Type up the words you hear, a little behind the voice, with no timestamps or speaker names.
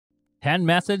10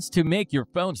 methods to make your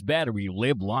phone's battery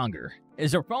live longer.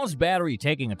 Is your phone's battery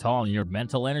taking a toll on your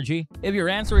mental energy? If your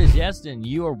answer is yes, then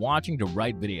you are watching the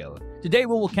right video. Today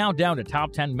we will count down the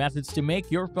top 10 methods to make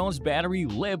your phone's battery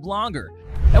live longer.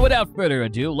 And without further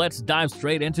ado, let's dive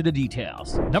straight into the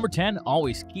details. Number 10,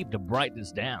 always keep the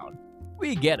brightness down.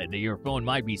 We get it that your phone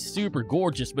might be super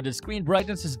gorgeous, but the screen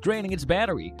brightness is draining its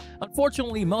battery.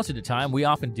 Unfortunately, most of the time, we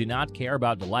often do not care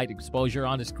about the light exposure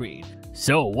on the screen.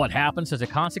 So what happens as a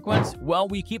consequence? Well,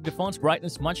 we keep the phone's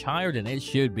brightness much higher than it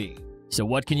should be. So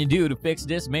what can you do to fix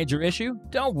this major issue?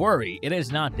 Don't worry, it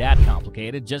is not that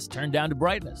complicated. Just turn down the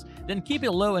brightness. Then keep it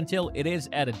low until it is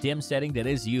at a dim setting that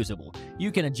is usable.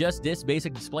 You can adjust this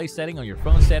basic display setting on your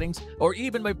phone settings or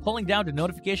even by pulling down the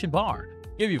notification bar.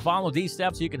 If you follow these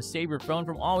steps, you can save your phone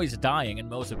from always dying in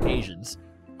most occasions.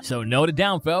 So note it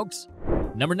down, folks.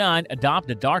 Number 9, adopt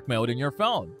the dark mode in your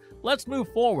phone. Let's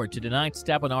move forward to the 9th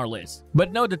step on our list.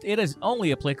 But note that it is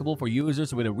only applicable for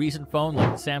users with a recent phone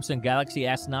like the Samsung Galaxy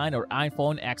S9 or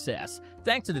iPhone XS.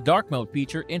 Thanks to the dark mode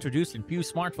feature introduced in few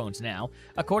smartphones now,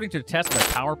 according to the test by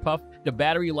PowerPuff, the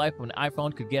battery life of an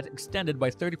iPhone could get extended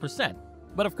by 30%.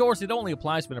 But of course, it only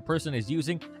applies when a person is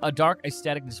using a dark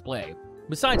aesthetic display.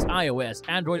 Besides iOS,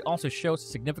 Android also shows a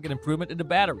significant improvement in the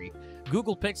battery.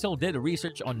 Google Pixel did a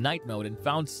research on night mode and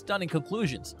found stunning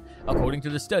conclusions. According to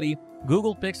the study,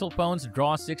 Google Pixel phones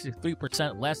draw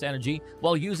 63% less energy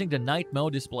while using the night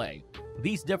mode display.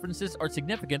 These differences are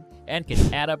significant and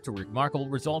can add up to remarkable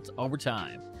results over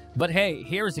time. But hey,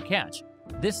 here's the catch.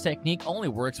 This technique only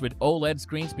works with OLED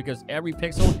screens because every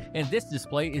pixel in this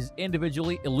display is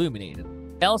individually illuminated.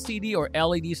 LCD or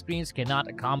LED screens cannot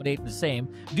accommodate the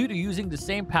same due to using the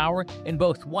same power in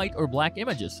both white or black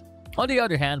images. On the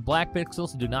other hand, black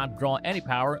pixels do not draw any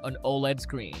power on OLED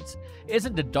screens.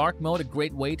 Isn't the dark mode a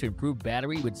great way to improve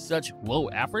battery with such low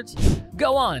efforts?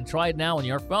 Go on and try it now on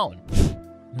your phone.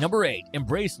 Number 8,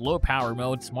 embrace low power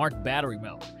mode, smart battery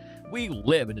mode. We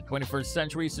live in the 21st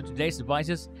century, so today's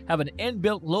devices have an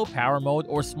inbuilt low power mode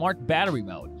or smart battery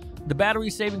mode. The battery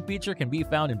saving feature can be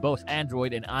found in both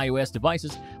Android and iOS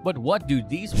devices, but what do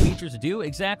these features do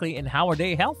exactly and how are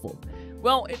they helpful?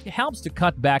 Well, it helps to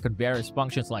cut back on various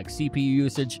functions like CPU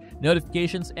usage,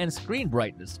 notifications, and screen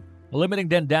brightness. Limiting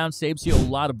them down saves you a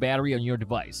lot of battery on your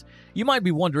device. You might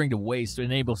be wondering the ways to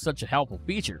enable such a helpful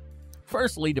feature.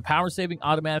 Firstly, the power saving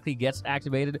automatically gets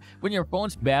activated when your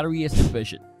phone's battery is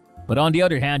deficient. But on the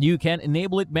other hand, you can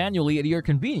enable it manually at your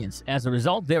convenience. As a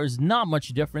result, there is not much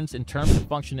difference in terms of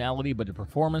functionality, but the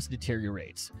performance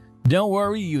deteriorates. Don't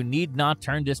worry, you need not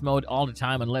turn this mode all the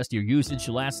time unless your usage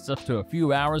lasts up to a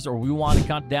few hours or we want to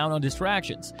cut down on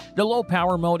distractions. The low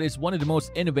power mode is one of the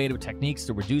most innovative techniques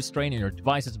to reduce strain on your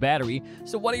device's battery,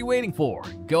 so what are you waiting for?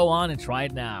 Go on and try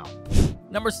it now.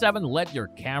 Number 7, let your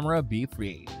camera be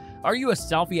free. Are you a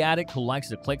selfie addict who likes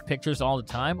to click pictures all the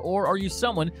time, or are you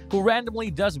someone who randomly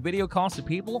does video calls to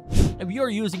people? If you're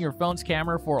using your phone's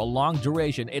camera for a long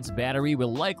duration, its battery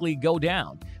will likely go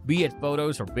down. Be it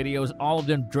photos or videos, all of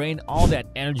them drain all that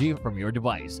energy from your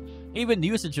device. Even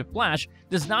usage of flash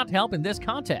does not help in this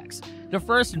context. The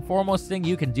first and foremost thing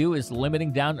you can do is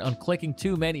limiting down on clicking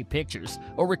too many pictures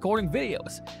or recording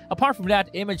videos. Apart from that,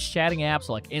 image chatting apps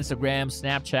like Instagram,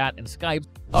 Snapchat, and Skype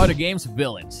are the game's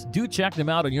villains. Do check them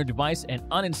out on your device and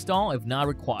uninstall if not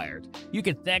required. You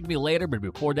can thank me later, but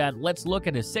before that, let's look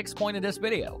at the 6th point in this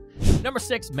video. Number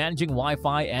 6, managing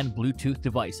Wi-Fi and Bluetooth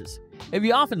devices. If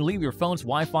you often leave your phone's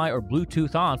Wi-Fi or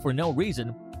Bluetooth on for no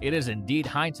reason, it is indeed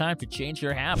high time to change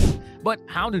your habit. But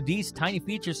how do these tiny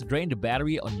features drain the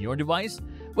battery on your device?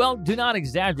 Well, do not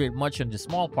exaggerate much on the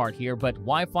small part here, but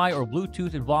Wi-Fi or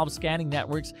Bluetooth involves scanning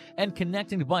networks and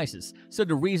connecting devices, so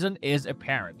the reason is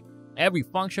apparent. Every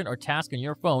function or task on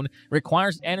your phone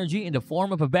requires energy in the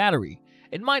form of a battery.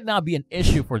 It might not be an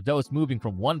issue for those moving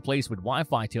from one place with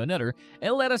Wi-Fi to another,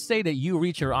 and let us say that you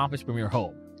reach your office from your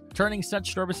home. Turning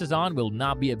such services on will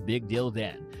not be a big deal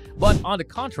then. But on the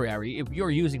contrary, if you're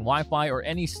using Wi-Fi or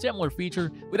any similar feature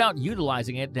without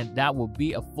utilizing it, then that will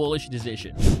be a foolish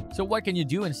decision. So what can you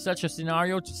do in such a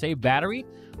scenario to save battery?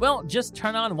 Well, just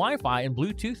turn on Wi-Fi and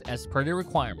Bluetooth as per the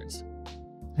requirements.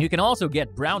 You can also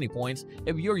get brownie points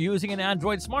if you're using an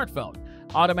Android smartphone.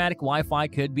 Automatic Wi-Fi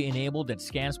could be enabled that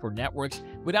scans for networks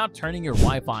without turning your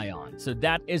Wi-Fi on. So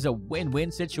that is a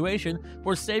win-win situation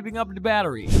for saving up the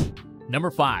battery.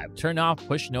 Number 5, turn off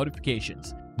push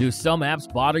notifications. Do some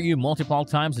apps bother you multiple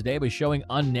times a day by showing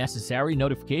unnecessary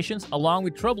notifications? Along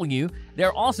with troubling you,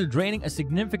 they're also draining a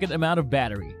significant amount of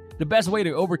battery. The best way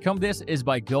to overcome this is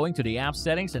by going to the app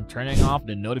settings and turning off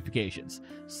the notifications.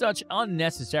 Such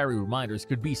unnecessary reminders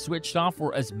could be switched off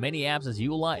for as many apps as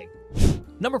you like.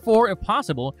 Number 4, if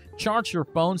possible, charge your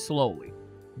phone slowly.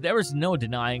 There is no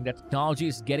denying that technology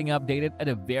is getting updated at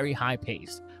a very high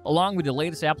pace. Along with the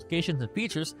latest applications and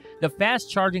features, the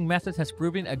fast charging method has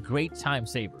proven a great time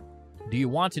saver. Do you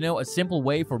want to know a simple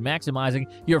way for maximizing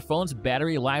your phone's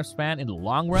battery lifespan in the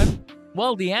long run?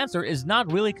 Well, the answer is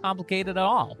not really complicated at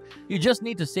all. You just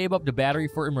need to save up the battery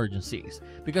for emergencies.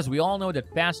 Because we all know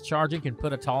that fast charging can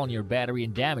put a toll on your battery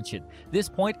and damage it. This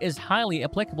point is highly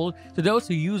applicable to those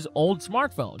who use old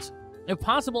smartphones. If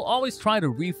possible, always try to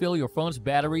refill your phone's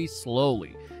battery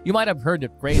slowly. You might have heard the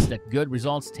phrase that good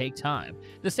results take time.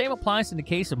 The same applies in the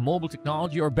case of mobile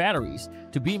technology or batteries.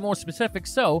 To be more specific,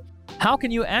 how can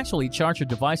you actually charge your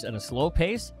device at a slow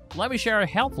pace? Let me share a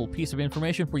helpful piece of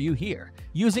information for you here.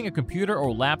 Using a computer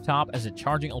or laptop as a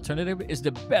charging alternative is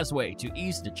the best way to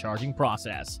ease the charging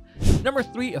process. Number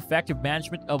 3. Effective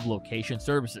management of location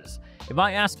services. If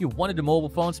I ask you one of the mobile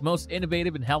phone's most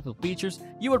innovative and helpful features,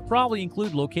 you would probably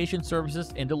include location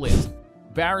services in the list.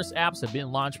 Various apps have been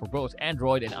launched for both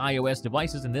Android and iOS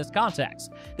devices in this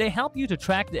context. They help you to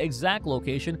track the exact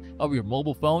location of your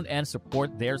mobile phone and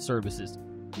support their services.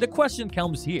 The question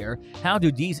comes here, how do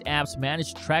these apps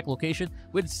manage to track location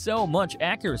with so much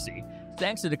accuracy?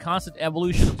 Thanks to the constant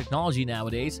evolution of technology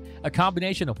nowadays, a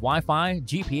combination of Wi-Fi,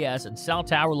 GPS, and cell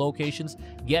tower locations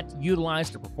get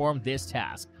utilized to perform this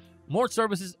task. More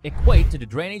services equate to the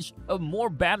drainage of more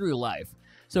battery life.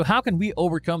 So how can we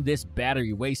overcome this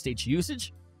battery wastage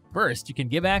usage? First, you can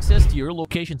give access to your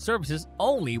location services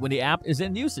only when the app is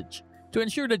in usage. To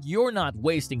ensure that you're not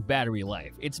wasting battery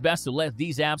life, it's best to let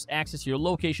these apps access your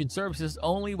location services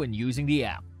only when using the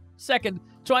app. Second,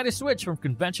 try to switch from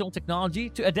conventional technology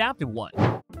to adaptive one.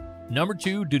 Number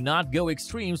 2, do not go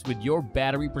extremes with your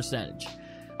battery percentage.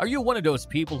 Are you one of those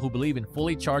people who believe in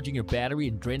fully charging your battery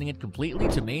and draining it completely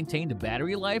to maintain the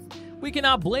battery life? We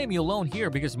cannot blame you alone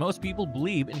here because most people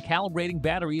believe in calibrating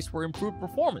batteries for improved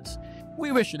performance.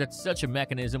 We wish that such a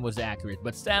mechanism was accurate,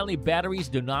 but sadly batteries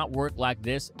do not work like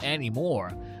this anymore.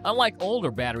 Unlike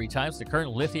older battery types, the current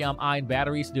lithium-ion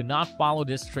batteries do not follow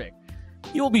this trick.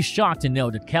 You will be shocked to know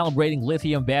that calibrating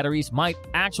lithium batteries might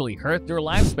actually hurt their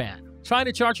lifespan. Try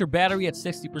to charge your battery at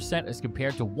 60% as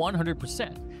compared to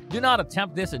 100%. Do not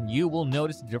attempt this and you will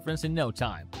notice the difference in no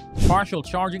time. Partial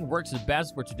charging works the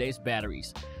best for today's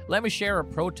batteries. Let me share a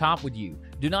pro tip with you.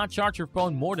 Do not charge your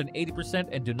phone more than 80%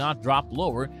 and do not drop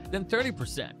lower than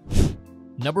 30%.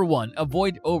 Number 1.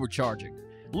 Avoid overcharging.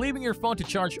 Leaving your phone to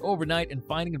charge overnight and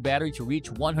finding the battery to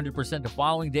reach 100% the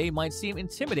following day might seem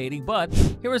intimidating, but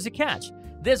here is the catch.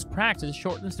 This practice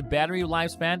shortens the battery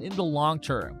lifespan in the long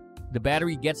term. The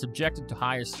battery gets subjected to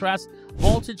higher stress,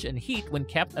 voltage, and heat when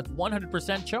kept at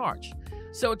 100% charge.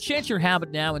 So change your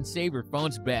habit now and save your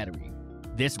phone's battery.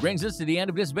 This brings us to the end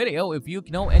of this video. If you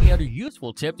know any other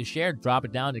useful tip to share, drop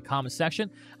it down in the comment section.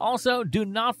 Also, do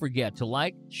not forget to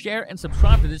like, share, and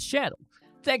subscribe to this channel.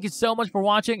 Thank you so much for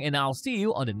watching, and I'll see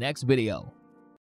you on the next video.